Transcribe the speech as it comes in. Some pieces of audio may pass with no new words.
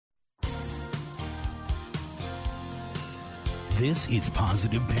This is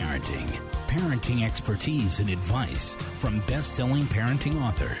Positive Parenting. Parenting expertise and advice from best-selling parenting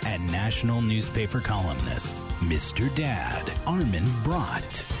author and national newspaper columnist, Mr. Dad, Armin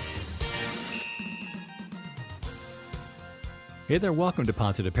Brott. Hey there, welcome to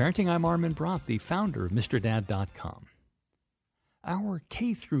Positive Parenting. I'm Armin Brott, the founder of MrDad.com. Our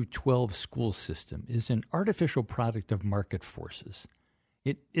K-12 school system is an artificial product of market forces.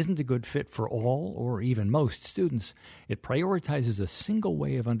 It isn't a good fit for all or even most students. It prioritizes a single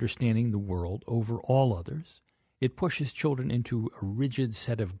way of understanding the world over all others. It pushes children into a rigid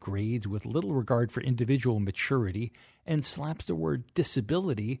set of grades with little regard for individual maturity and slaps the word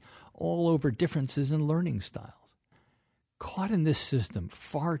disability all over differences in learning styles. Caught in this system,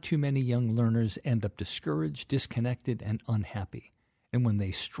 far too many young learners end up discouraged, disconnected, and unhappy. And when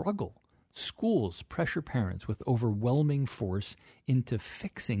they struggle, schools pressure parents with overwhelming force into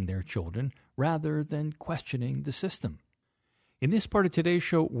fixing their children rather than questioning the system. In this part of today's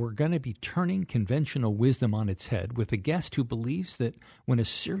show, we're going to be turning conventional wisdom on its head with a guest who believes that when a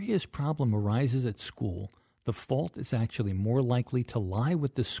serious problem arises at school, the fault is actually more likely to lie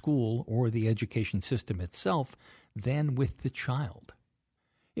with the school or the education system itself than with the child.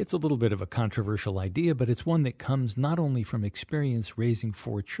 It's a little bit of a controversial idea, but it's one that comes not only from experience raising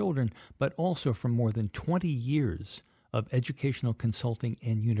 4 children, but also from more than 20 years of educational consulting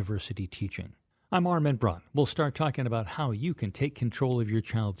and university teaching. I'm Armin Brott. We'll start talking about how you can take control of your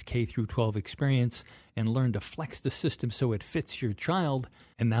child's K-12 experience and learn to flex the system so it fits your child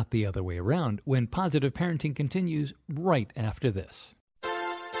and not the other way around when Positive Parenting continues right after this.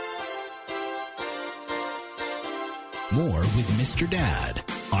 More with Mr. Dad,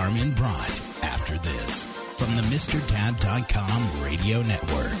 Armin Brott, after this, from the MrDad.com radio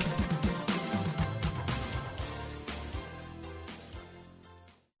network.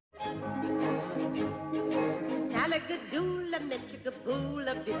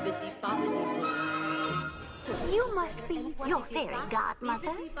 You must be your fairy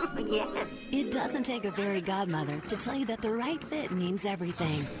godmother. Yes. It doesn't take a fairy godmother to tell you that the right fit means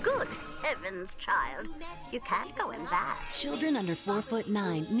everything. Good heavens, child. You can't go in that. Children under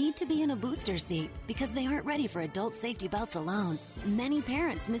 4'9" need to be in a booster seat because they aren't ready for adult safety belts alone. Many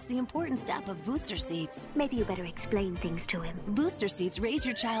parents miss the important step of booster seats. Maybe you better explain things to him. Booster seats raise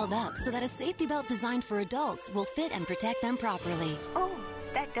your child up so that a safety belt designed for adults will fit and protect them properly. Oh,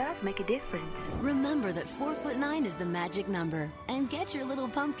 that does make a difference. Remember that 4'9" is the magic number, and get your little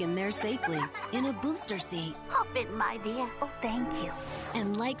pumpkin there safely in a booster seat. Hop in, my dear. Oh, thank you.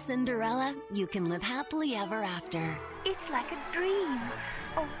 And like Cinderella, you can live happily ever after. It's like a dream.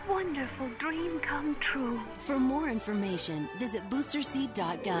 A wonderful dream come true. For more information, visit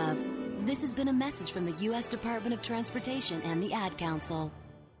boosterseat.gov. This has been a message from the U.S. Department of Transportation and the Ad Council.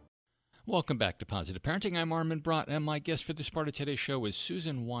 Welcome back to Positive Parenting. I'm Armin Brott, and my guest for this part of today's show is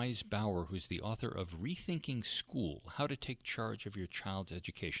Susan Wise Bauer, who's the author of Rethinking School, How to Take Charge of Your Child's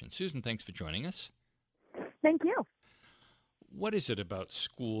Education. Susan, thanks for joining us. Thank you. What is it about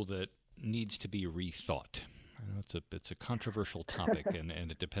school that needs to be rethought? I know it's a controversial topic, and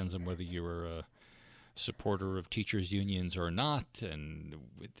it depends on whether you're a supporter of teachers' unions or not, and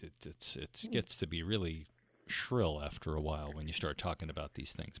it gets to be really shrill after a while when you start talking about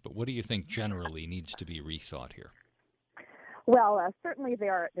these things. But what do you think generally needs to be rethought here? Well, certainly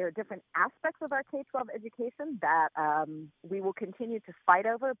there are different aspects of our K-12 education that we will continue to fight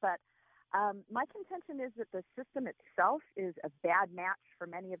over, but my contention is that the system itself is a bad match for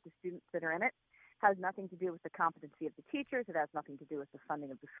many of the students that are in it. It has nothing to do with the competency of the teachers. It has nothing to do with the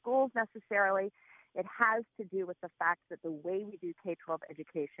funding of the schools necessarily. It has to do with the fact that the way we do K-12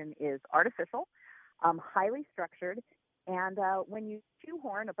 education is artificial, highly structured, and when you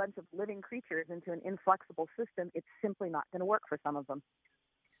shoehorn a bunch of living creatures into an inflexible system, it's simply not going to work for some of them.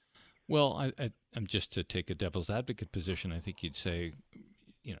 Well, I'm just to take a devil's advocate position, I think you'd say,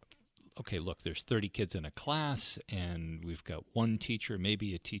 okay, look, there's 30 kids in a class, and we've got one teacher,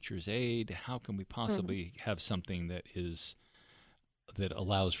 maybe a teacher's aide. How can we possibly have something that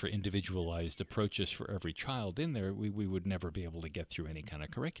allows for individualized approaches for every child in there? We would never be able to get through any kind of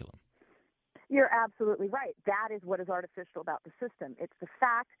curriculum. You're absolutely right. That is what is artificial about the system. It's the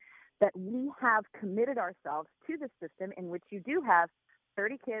fact that we have committed ourselves to the system in which you do have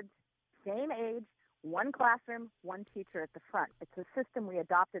 30 kids, same age, one classroom, one teacher at the front. It's a system we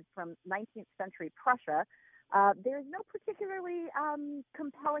adopted from 19th century Prussia. There's no particularly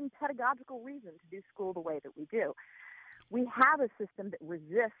compelling pedagogical reason to do school the way that we do. We have a system that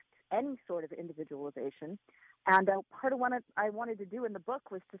resists any sort of individualization. And part of what I wanted to do in the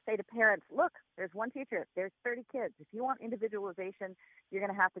book was to say to parents, look, there's one teacher, there's 30 kids. If you want individualization, you're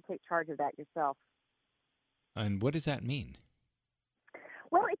going to have to take charge of that yourself. And what does that mean?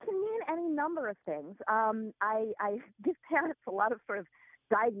 Well, it can mean any number of things. I give parents a lot of sort of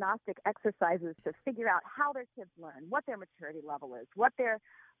diagnostic exercises to figure out how their kids learn, what their maturity level is, what their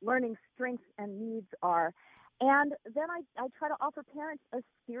learning strengths and needs are. And then I try to offer parents a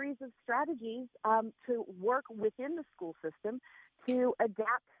series of strategies to work within the school system to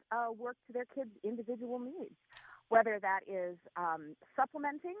adapt work to their kids' individual needs, whether that is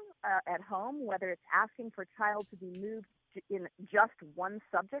supplementing at home, whether it's asking for a child to be moved in just one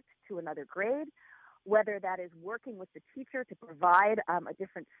subject to another grade, whether that is working with the teacher to provide a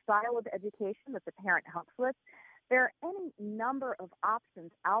different style of education that the parent helps with. There are any number of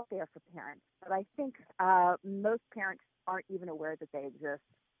options out there for parents, but I think most parents aren't even aware that they exist.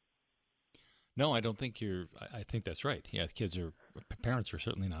 No, I don't think I think that's right. Yeah, parents are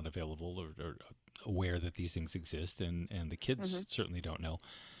certainly not available or aware that these things exist, and the kids certainly don't know.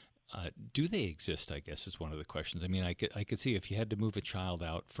 Do they exist, I guess, is one of the questions. I mean, I could see if you had to move a child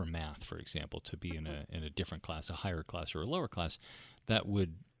out for math, for example, to be in a different class, a higher class or a lower class, that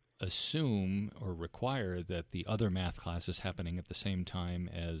would assume or require that the other math class is happening at the same time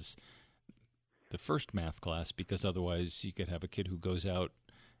as the first math class, because otherwise you could have a kid who goes out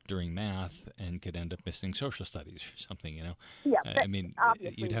during math and could end up missing social studies or something, you know? Yeah, I mean,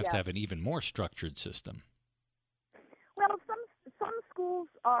 you'd have to have an even more structured system. Well, some schools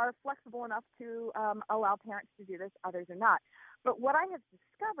are flexible enough to allow parents to do this, others are not. But what I have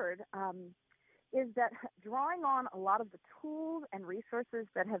discovered is that drawing on a lot of the tools and resources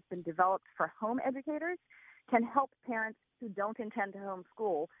that have been developed for home educators can help parents who don't intend to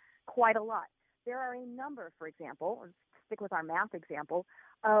homeschool quite a lot. There are a number, for example, let's stick with our math example,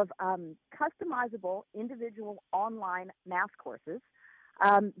 of customizable individual online math courses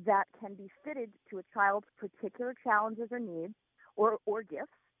that can be fitted to a child's particular challenges or needs or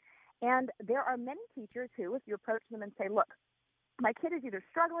gifts. And there are many teachers who, if you approach them and say, look, my kid is either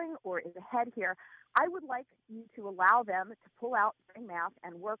struggling or is ahead here, I would like you to allow them to pull out during math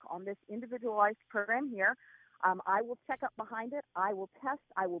and work on this individualized program here. I will check up behind it. I will test.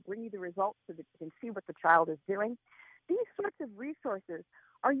 I will bring you the results so that you can see what the child is doing. These sorts of resources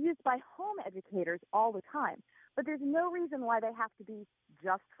are used by home educators all the time, but there's no reason why they have to be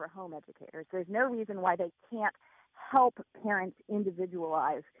just for home educators. There's no reason why they can't help parents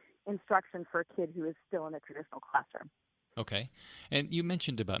individualize instruction for a kid who is still in a traditional classroom. Okay. And you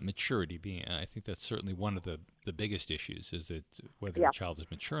mentioned about maturity being, I think that's certainly one of the biggest issues, is that whether a child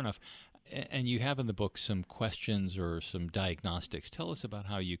is mature enough. And you have in the book some questions or some diagnostics. Tell us about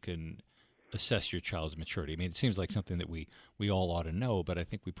how you can assess your child's maturity. I mean, it seems like something that we all ought to know, but I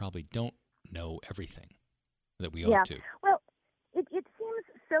think we probably don't know everything that we ought to. Well, it seems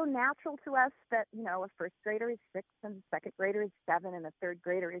so natural to us that, you know, a first grader is 6 and a second grader is 7 and a third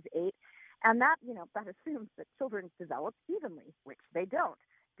grader is 8. And that, you know, that assumes that children develop evenly, which they don't.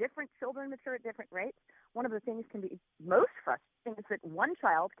 Different children mature at different rates. One of the things can be most frustrating is that one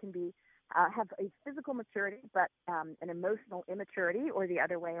child can be have a physical maturity but an emotional immaturity, or the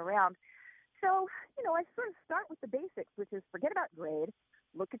other way around. So, you know, I sort of start with the basics, which is forget about grade.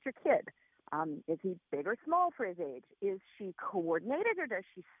 Look at your kid. Is he big or small for his age? Is she coordinated, or does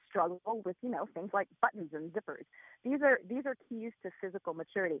she struggle with, you know, things like buttons and zippers? These are keys to physical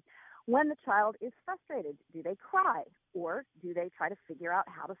maturity. When the child is frustrated, do they cry, or do they try to figure out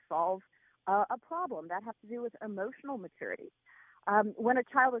how to solve a problem? That has to do with emotional maturity. When a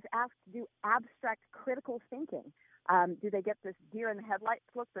child is asked to do abstract critical thinking, do they get this deer in the headlights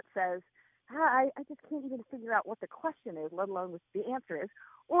look that says, I just can't even figure out what the question is, let alone what the answer is?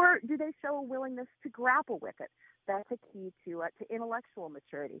 Or do they show a willingness to grapple with it? That's a key to intellectual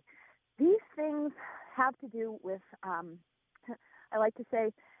maturity. These things have to do with, I like to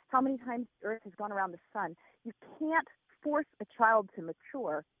say, how many times Earth has gone around the sun. You can't force a child to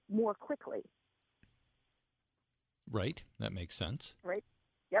mature more quickly. Right. That makes sense. Right.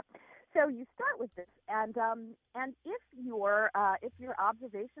 Yep. So you start with this, and if your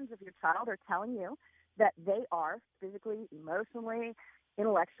observations of your child are telling you that they are physically, emotionally,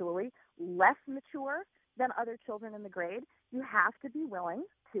 intellectually less mature than other children in the grade, you have to be willing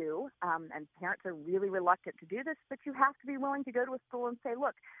to, and parents are really reluctant to do this, but you have to be willing to go to a school and say,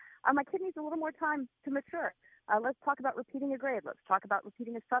 look, my kid needs a little more time to mature. Let's talk about repeating a grade. Let's talk about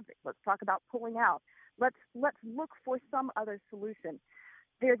repeating a subject. Let's talk about pulling out. Let's look for some other solution.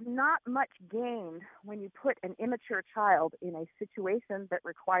 There's not much gained when you put an immature child in a situation that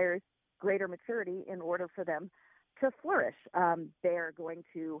requires greater maturity in order for them to flourish. They're going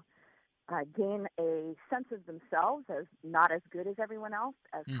to gain a sense of themselves as not as good as everyone else,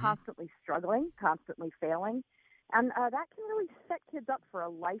 as constantly struggling, constantly failing. And that can really set kids up for a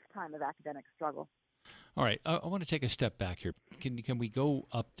lifetime of academic struggle. All right, I want to take a step back here. Can we go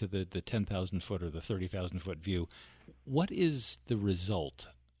up to the 10,000 foot or the 30,000 foot view? What is the result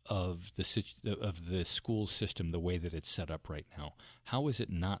of the school system, the way that it's set up right now? How is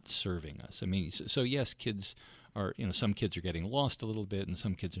it not serving us? I mean, so yes, kids are, some kids are getting lost a little bit and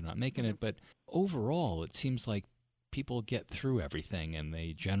some kids are not making it, but overall it seems like people get through everything and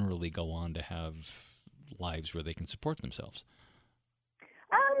they generally go on to have lives where they can support themselves.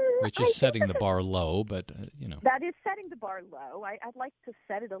 Which is setting the bar low, but, That is setting the bar low. I'd like to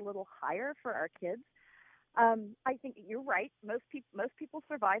set it a little higher for our kids. I think you're right. Most people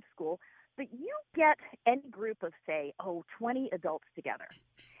survive school, but you get any group of, say, 20 adults together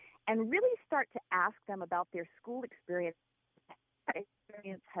and really start to ask them about their school experience. That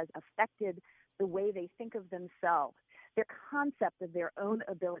experience has affected the way they think of themselves, their concept of their own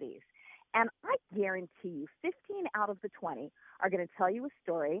abilities. And I guarantee you 15 out of the 20 are going to tell you a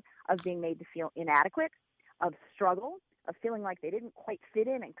story of being made to feel inadequate, of struggle, of feeling like they didn't quite fit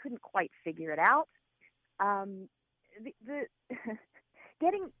in and couldn't quite figure it out.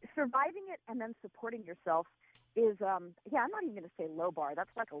 Surviving it and then supporting yourself is, I'm not even going to say low bar.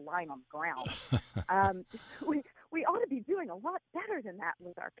 That's like a line on the ground. We ought to be doing a lot better than that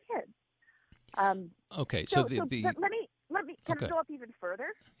with our kids. Okay, but let me can I go up even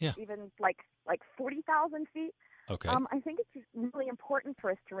further? Yeah. Even like 40,000 feet. Okay. I think it's really important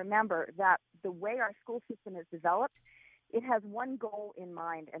for us to remember that the way our school system is developed, it has one goal in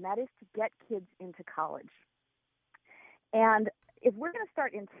mind, and that is to get kids into college. And if we're going to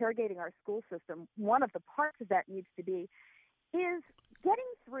start interrogating our school system, one of the parts of that needs to be is getting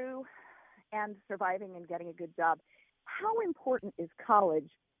through and surviving and getting a good job. How important is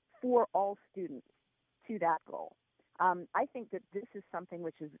college for all students to that goal? I think that this is something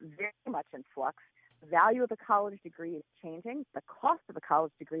which is very much in flux. The value of a college degree is changing. The cost of a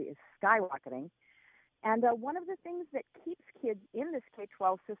college degree is skyrocketing. And one of the things that keeps kids in this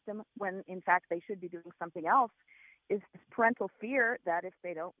K-12 system when, in fact, they should be doing something else is this parental fear that if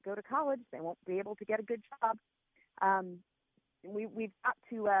they don't go to college, they won't be able to get a good job. We've got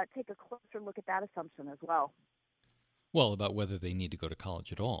to take a closer look at that assumption as well. Well, about whether they need to go to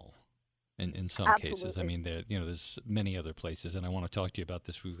college at all. In some Absolutely. cases, I mean, there's many other places, and I want to talk to you about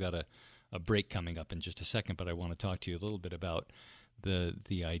this. We've got a break coming up in just a second, but I want to talk to you a little bit about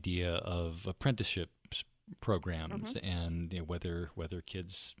the idea of apprenticeship programs and whether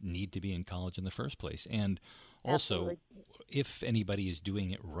kids need to be in college in the first place, and also Absolutely. if anybody is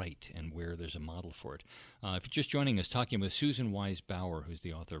doing it right and where there's a model for it. If you're just joining us, talking with Susan Wise-Bauer, who's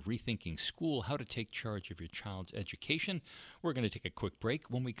the author of Rethinking School, How to Take Charge of Your Child's Education. We're going to take a quick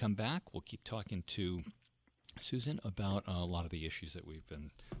break. When we come back, we'll keep talking to Susan about a lot of the issues that we've been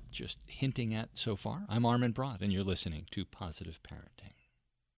just hinting at so far. I'm Armin Brott, and you're listening to Positive Parenting.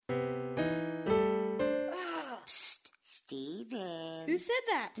 Steven. Who said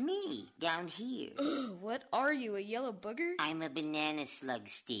that? Me, down here. What are you, a yellow booger? I'm a banana slug,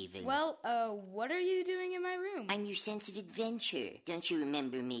 Steven. Well, what are you doing in my room? I'm your sense of adventure. Don't you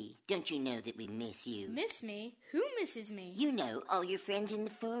remember me? Don't you know that we miss you? Miss me? Who misses me? You know, all your friends in the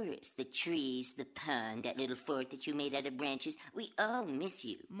forest. The trees, the pond, that little fort that you made out of branches. We all miss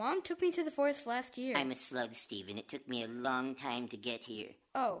you. Mom took me to the forest last year. I'm a slug, Steven. It took me a long time to get here.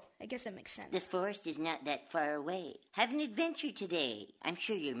 Oh, I guess that makes sense. The forest is not that far away. Have an adventure today. I'm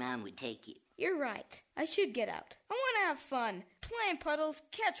sure your mom would take you. You're right. I should get out. I want to have fun. Play in puddles,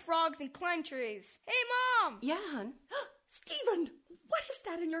 catch frogs, and climb trees. Hey, Mom! Yeah, hon? Steven, what is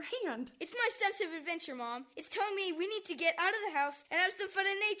that in your hand? It's my sense of adventure, Mom. It's telling me we need to get out of the house and have some fun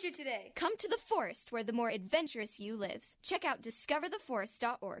in nature today. Come to the forest where the more adventurous you lives. Check out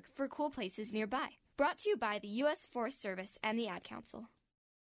discovertheforest.org for cool places nearby. Brought to you by the U.S. Forest Service and the Ad Council.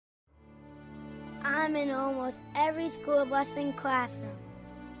 I'm in almost every school bus and classroom.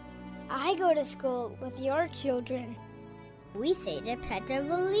 I go to school with your children. We say the Pledge of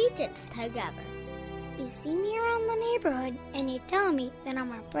Allegiance together. You see me around the neighborhood and you tell me that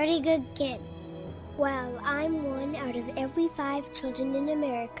I'm a pretty good kid. Well, I'm one out of every 5 children in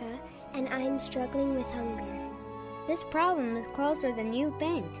America, and I'm struggling with hunger. This problem is closer than you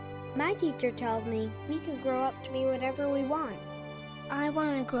think. My teacher tells me we can grow up to be whatever we want. I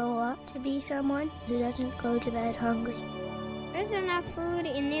want to grow up to be someone who doesn't go to bed hungry. There's enough food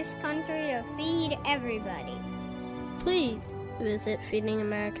in this country to feed everybody. Please visit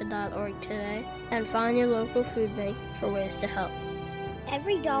feedingamerica.org today and find your local food bank for ways to help.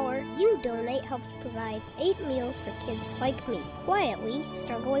 Every dollar you donate helps provide 8 meals for kids like me, quietly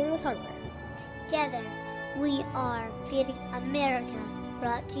struggling with hunger. Together, we are Feeding America,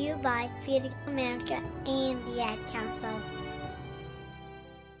 brought to you by Feeding America and the Ad Council.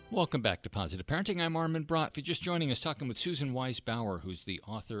 Welcome back to Positive Parenting. I'm Armin Brott. If you're just joining us, talking with Susan Weiss-Bauer, who's the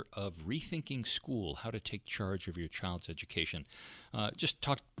author of Rethinking School, How to Take Charge of Your Child's Education. Just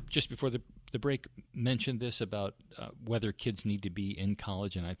before the break, mentioned this about whether kids need to be in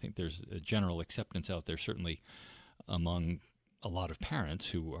college, and I think there's a general acceptance out there, certainly among a lot of parents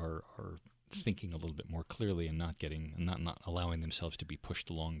who are thinking a little bit more clearly and not allowing themselves to be pushed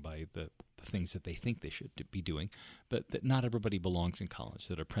along by the things that they think they should be doing, but that not everybody belongs in college,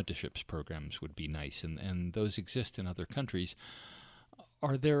 that apprenticeships programs would be nice, and those exist in other countries.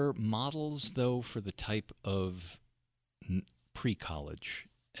 Are there models, though, for the type of pre-college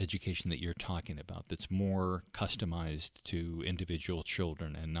education that you're talking about that's more customized to individual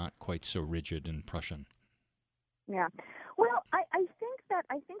children and not quite so rigid and Prussian? Yeah. Well,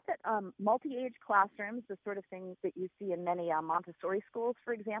 I think that multi-age classrooms, the sort of things that you see in many Montessori schools,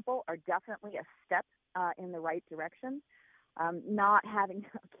 for example, are definitely a step in the right direction. Not having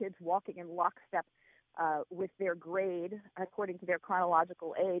kids walking in lockstep with their grade according to their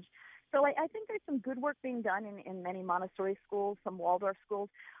chronological age. So I think there's some good work being done in many Montessori schools, some Waldorf schools.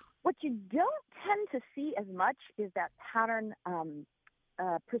 What you don't tend to see as much is that pattern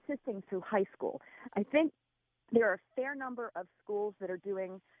persisting through high school. I think there are a fair number of schools that are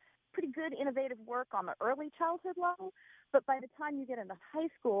doing pretty good innovative work on the early childhood level, but by the time you get into high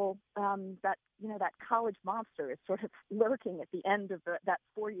school, that college monster is sort of lurking at the end of that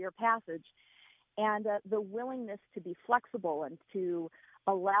 4-year passage, and the willingness to be flexible and to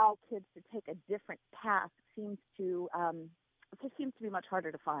allow kids to take a different path seems to be much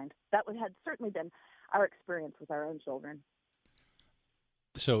harder to find. That had certainly been our experience with our own children.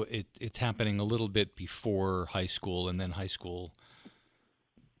 So it's happening a little bit before high school, and then high school,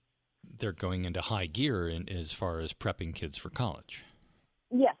 they're going into high gear as far as prepping kids for college.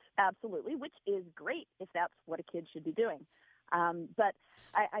 Yes, absolutely, which is great if that's what a kid should be doing. But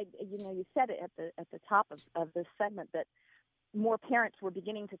you said it at the top of this segment that more parents were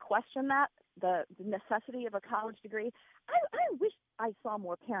beginning to question that, the necessity of a college degree. I wish I saw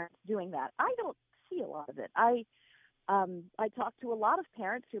more parents doing that. I don't see a lot of it. I talk to a lot of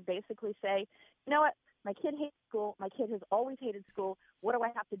parents who basically say, you know what, my kid hates school. My kid has always hated school. What do I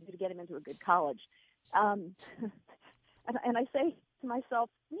have to do to get him into a good college? And I say to myself,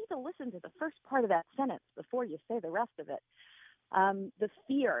 you need to listen to the first part of that sentence before you say the rest of it. The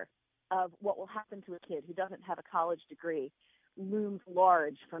fear of what will happen to a kid who doesn't have a college degree looms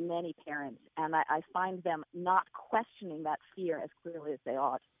large for many parents, and I find them not questioning that fear as clearly as they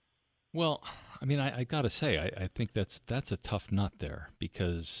ought. Well, I mean, I got to say, I think that's a tough nut there,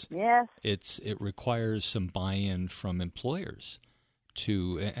 because yes, it requires some buy-in from employers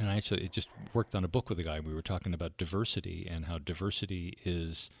and I just worked on a book with a guy. We were talking about diversity and how diversity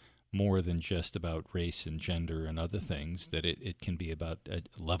is more than just about race and gender and other things, that it can be about a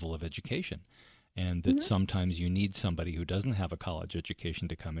level of education, and that sometimes you need somebody who doesn't have a college education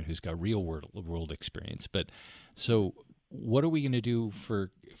to come in, who's got real world experience. But so what are we going to do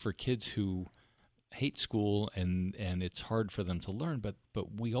for kids who hate school and it's hard for them to learn? But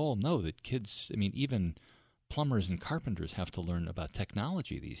we all know that kids, I mean, even plumbers and carpenters have to learn about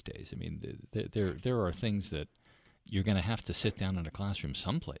technology these days. I mean, there are things that you're going to have to sit down in a classroom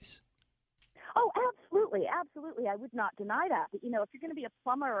someplace. Oh, absolutely. I would not deny that. But, if you're going to be a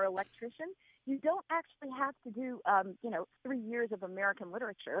plumber or electrician, you don't actually have to do, 3 years of American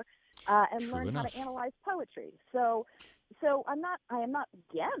literature and True learn enough. how to analyze poetry. So I am not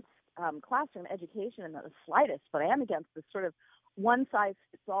against classroom education in the slightest, but I am against this sort of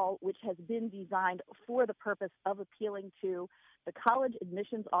one-size-fits-all, which has been designed for the purpose of appealing to the college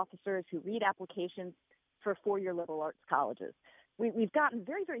admissions officers who read applications for 4-year liberal arts colleges. We've gotten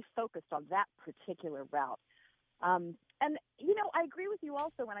very, very focused on that particular route. And I agree with you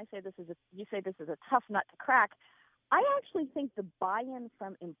also when I say this is a tough nut to crack. I actually think the buy-in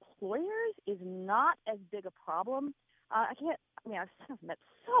from employers is not as big a problem. I've met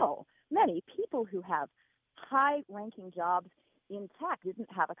so many people who have high-ranking jobs in tech, didn't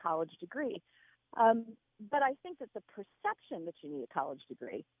have a college degree. But I think that the perception that you need a college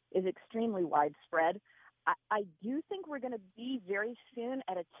degree is extremely widespread. I do think we're going to be very soon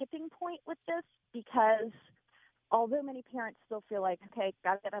at a tipping point with this, because although many parents still feel like, okay,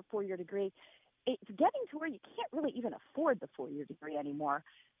 got to get a 4-year degree, it's getting to where you can't really even afford the 4-year degree anymore.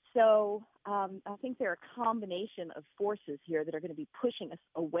 So I think there are a combination of forces here that are going to be pushing us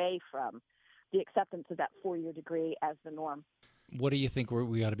away from the acceptance of that 4-year degree as the norm. What do you think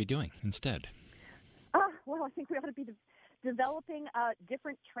we ought to be doing instead? Well, I think we ought to be developing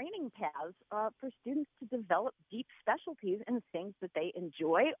different training paths for students to develop deep specialties in things that they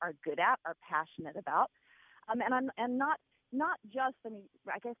enjoy, are good at, are passionate about, and not not just, I mean,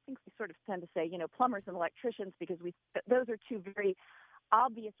 I guess things we sort of tend to say, plumbers and electricians, because those are two very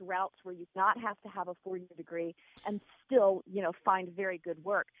obvious routes where you not have to have a 4-year degree and still, find very good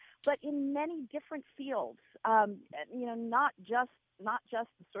work. But in many different fields, not just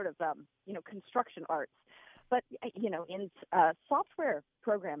sort of, construction arts, but, in software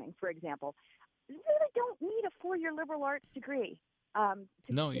programming, for example, you really don't need a 4-year liberal arts degree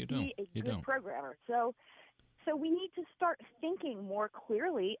to be a good programmer. So we need to start thinking more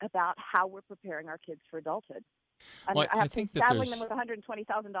clearly about how we're preparing our kids for adulthood. I think that saddling them with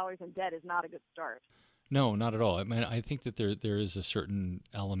 $120,000 in debt is not a good start. No, not at all. I mean, I think that there is a certain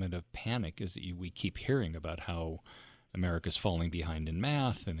element of panic as we keep hearing about how America's falling behind in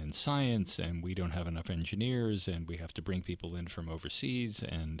math and in science, and we don't have enough engineers, and we have to bring people in from overseas.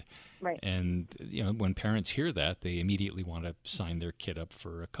 And when parents hear that, they immediately want to sign their kid up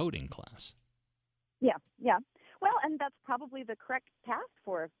for a coding class. Yeah. Well, and that's probably the correct path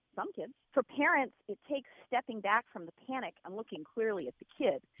for some kids. For parents, it takes stepping back from the panic and looking clearly at the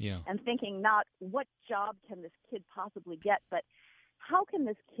kid and thinking not what job can this kid possibly get, but how can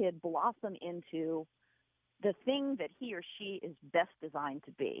this kid blossom into the thing that he or she is best designed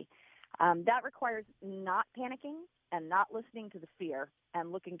to be. That requires not panicking and not listening to the fear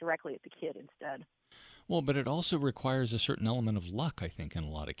and looking directly at the kid instead. Well, but it also requires a certain element of luck, I think, in a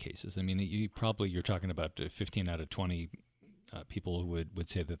lot of cases. I mean, you're talking about 15 out of 20 people who would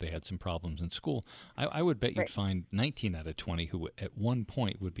say that they had some problems in school. I would bet you'd find 19 out of 20 who at one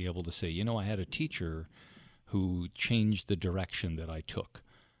point would be able to say, I had a teacher who changed the direction that I took,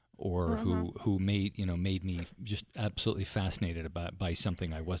 or who made me just absolutely fascinated by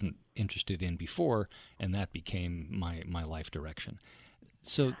something I wasn't interested in before, and that became my life direction.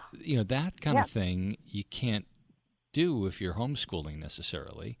 So, that kind of thing you can't do if you're homeschooling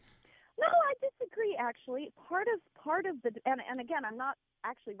necessarily. No, I disagree, actually. Part of the, and again, I'm not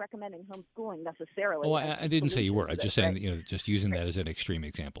actually recommending homeschooling necessarily. Oh, I didn't say you were. I'm just saying, just using that as an extreme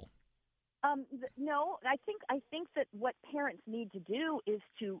example. No, I think that what parents need to do is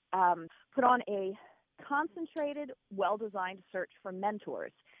to put on a concentrated, well-designed search for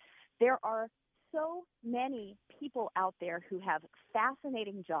mentors. There are so many people out there who have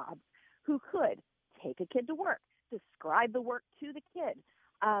fascinating jobs who could take a kid to work, describe the work to the kid,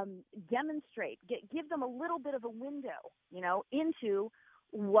 demonstrate, give them a little bit of a window, into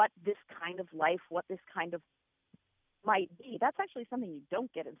what this kind of life, what this kind of might be. That's actually something you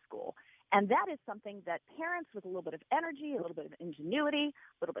don't get in school. And that is something that parents with a little bit of energy, a little bit of ingenuity,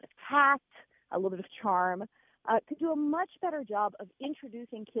 a little bit of tact, a little bit of charm, could do a much better job of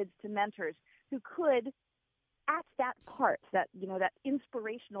introducing kids to mentors who could act that part, that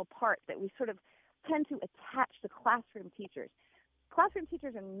inspirational part that we sort of tend to attach to classroom teachers. Classroom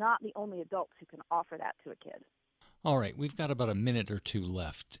teachers are not the only adults who can offer that to a kid. All right, we've got about a minute or two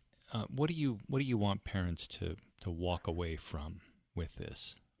left. What do you want parents to walk away from with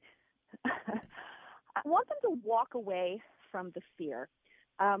this? I want them to walk away from the fear.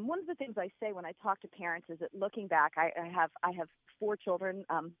 One of the things I say when I talk to parents is that looking back, I have 4 children,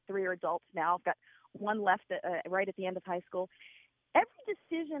 3 are adults now. I've got 1 left right at the end of high school. Every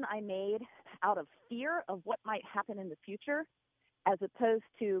decision I made out of fear of what might happen in the future, as opposed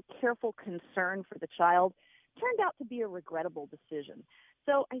to careful concern for the child, turned out to be a regrettable decision.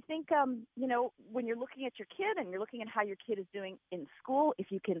 So I think, when you're looking at your kid and you're looking at how your kid is doing in school,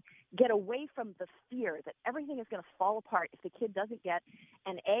 if you can get away from the fear that everything is going to fall apart if the kid doesn't get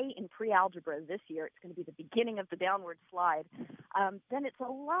an A in pre-algebra this year, it's going to be the beginning of the downward slide, then it's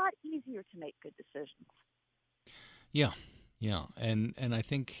a lot easier to make good decisions. Yeah. And I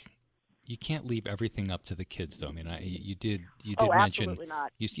think you can't leave everything up to the kids, though. I mean, you did mention,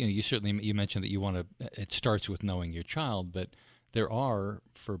 not. You mentioned that it starts with knowing your child, but there are,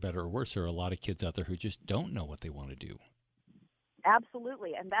 for better or worse, there are a lot of kids out there who just don't know what they want to do.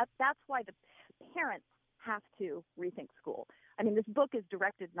 Absolutely, and that's why the parents have to rethink school. I mean, this book is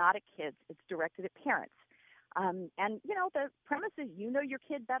directed not at kids; it's directed at parents. And the premise is you know your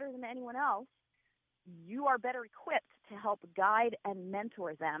kid better than anyone else. You are better equipped to help guide and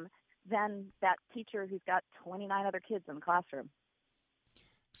mentor them than that teacher who's got 29 other kids in the classroom.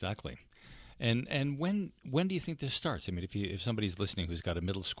 Exactly. And when do you think this starts? I mean, if somebody's listening who's got a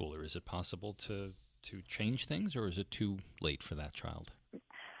middle schooler, is it possible to change things, or is it too late for that child?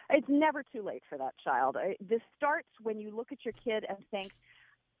 It's never too late for that child. This starts when you look at your kid and think,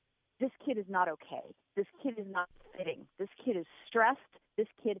 this kid is not okay. This kid is not fitting. This kid is stressed. This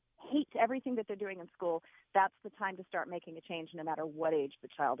kid hates everything that they're doing in school. That's the time to start making a change, no matter what age the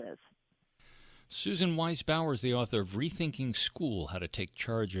child is. Susan Weiss-Bauer is the author of Rethinking School, How to Take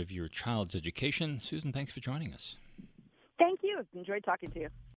Charge of Your Child's Education. Susan, thanks for joining us. Thank you. Enjoyed talking to you.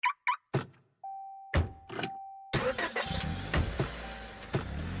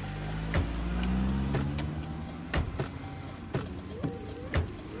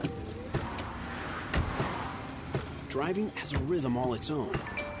 Driving has a rhythm all its own.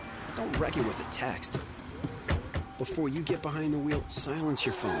 Don't wreck it with a text. Before you get behind the wheel, silence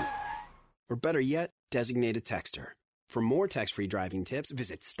your phone. Or better yet, designate a texter. For more text-free driving tips,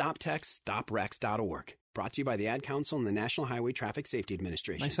 visit stoptextstoprex.org. Brought to you by the Ad Council and the National Highway Traffic Safety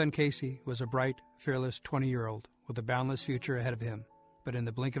Administration. My son Casey was a bright, fearless 20-year-old with a boundless future ahead of him. But in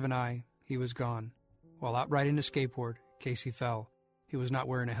the blink of an eye, he was gone. While out riding a skateboard, Casey fell. He was not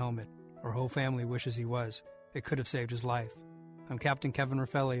wearing a helmet. Our whole family wishes he was. It could have saved his life. I'm Captain Kevin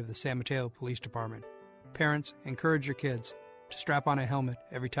Raffelli of the San Mateo Police Department. Parents, encourage your kids to strap on a helmet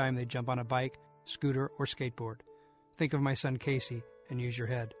every time they jump on a bike, scooter, or skateboard. Think of my son Casey and use your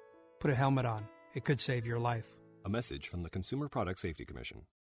head. Put a helmet on. It could save your life. A message from the Consumer Product Safety Commission.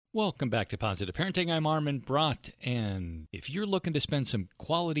 Welcome back to Positive Parenting. I'm Armin Brott, and if you're looking to spend some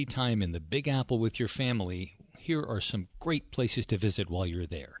quality time in the Big Apple with your family, here are some great places to visit while you're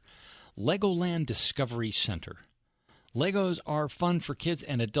there. Legoland Discovery Center. Legos are fun for kids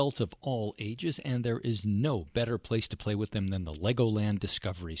and adults of all ages, and there is no better place to play with them than the Legoland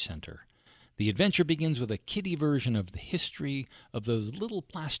Discovery Center. The adventure begins with a kiddie version of the history of those little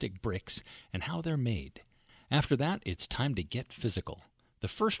plastic bricks and how they're made. After that, it's time to get physical. The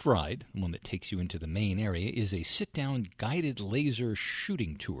first ride, the one that takes you into the main area, is a sit-down guided laser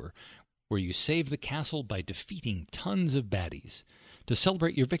shooting tour where you save the castle by defeating tons of baddies. To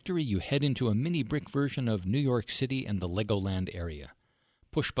celebrate your victory, you head into a mini brick version of New York City and the Legoland area.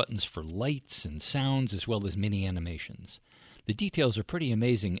 Push buttons for lights and sounds as well as mini animations. The details are pretty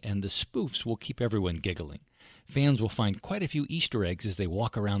amazing, and the spoofs will keep everyone giggling. Fans will find quite a few Easter eggs as they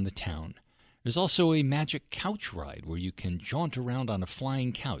walk around the town. There's also a magic couch ride where you can jaunt around on a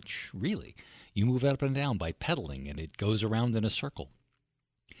flying couch. Really, you move up and down by pedaling, and it goes around in a circle.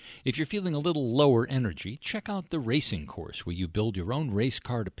 If you're feeling a little lower energy, check out the racing course where you build your own race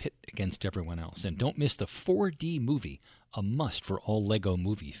car to pit against everyone else. And don't miss the 4D movie, a must for all Lego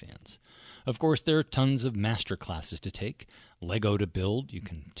movie fans. Of course, there are tons of master classes to take. Lego to build, you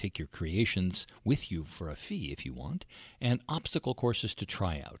can take your creations with you for a fee if you want, and obstacle courses to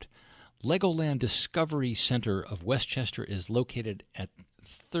try out. Legoland Discovery Center of Westchester is located at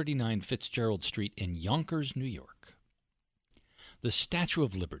 39 Fitzgerald Street in Yonkers, New York. The Statue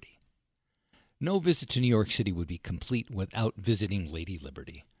of Liberty. No visit to New York City would be complete without visiting Lady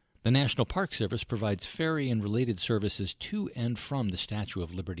Liberty. The National Park Service provides ferry and related services to and from the Statue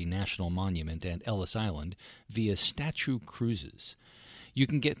of Liberty National Monument and Ellis Island via Statue Cruises. You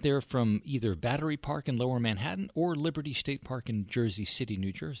can get there from either Battery Park in Lower Manhattan or Liberty State Park in Jersey City,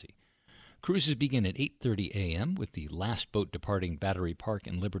 New Jersey. Cruises begin at 8:30 a.m. with the last boat departing Battery Park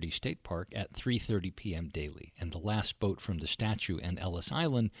and Liberty State Park at 3:30 p.m. daily, and the last boat from the Statue and Ellis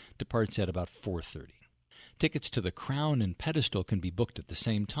Island departs at about 4:30. Tickets to the Crown and Pedestal can be booked at the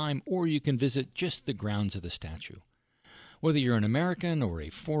same time, or you can visit just the grounds of the statue. Whether you're an American or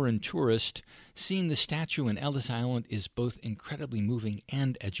a foreign tourist, seeing the statue in Ellis Island is both incredibly moving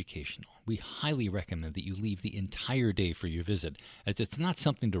and educational. We highly recommend that you leave the entire day for your visit, as it's not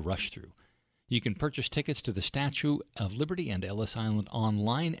something to rush through. You can purchase tickets to the Statue of Liberty and Ellis Island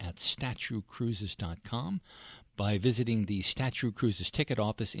online at statuecruises.com, by visiting the Statue Cruises ticket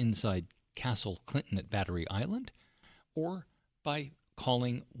office inside Castle Clinton at Battery Island, or by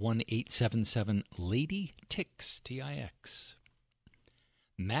calling 1-877-LADY-TIX, T-I-X.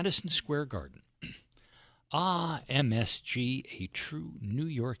 Madison Square Garden. MSG, a true New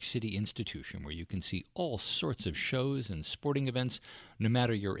York City institution where you can see all sorts of shows and sporting events. No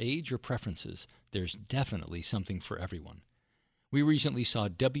matter your age or preferences, there's definitely something for everyone. We recently saw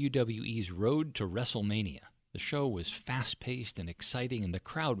WWE's Road to WrestleMania. The show was fast-paced and exciting, and the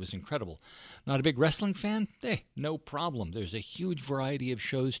crowd was incredible. Not a big wrestling fan? No problem. There's a huge variety of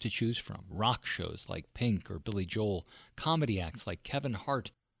shows to choose from. Rock shows like Pink or Billy Joel, comedy acts like Kevin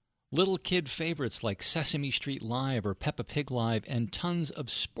Hart, little kid favorites like Sesame Street Live or Peppa Pig Live, and tons of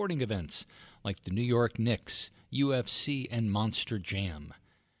sporting events like the New York Knicks, UFC, and Monster Jam.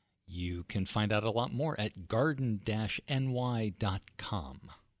 You can find out a lot more at garden-ny.com.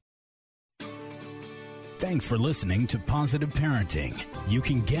 Thanks for listening to Positive Parenting. You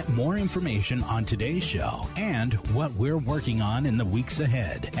can get more information on today's show and what we're working on in the weeks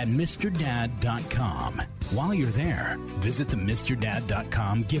ahead at MrDad.com. While you're there, visit the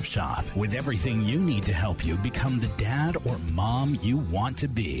MrDad.com gift shop with everything you need to help you become the dad or mom you want to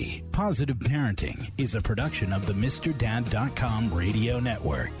be. Positive Parenting is a production of the MrDad.com radio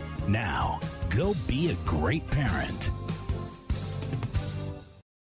network. Now, go be a great parent.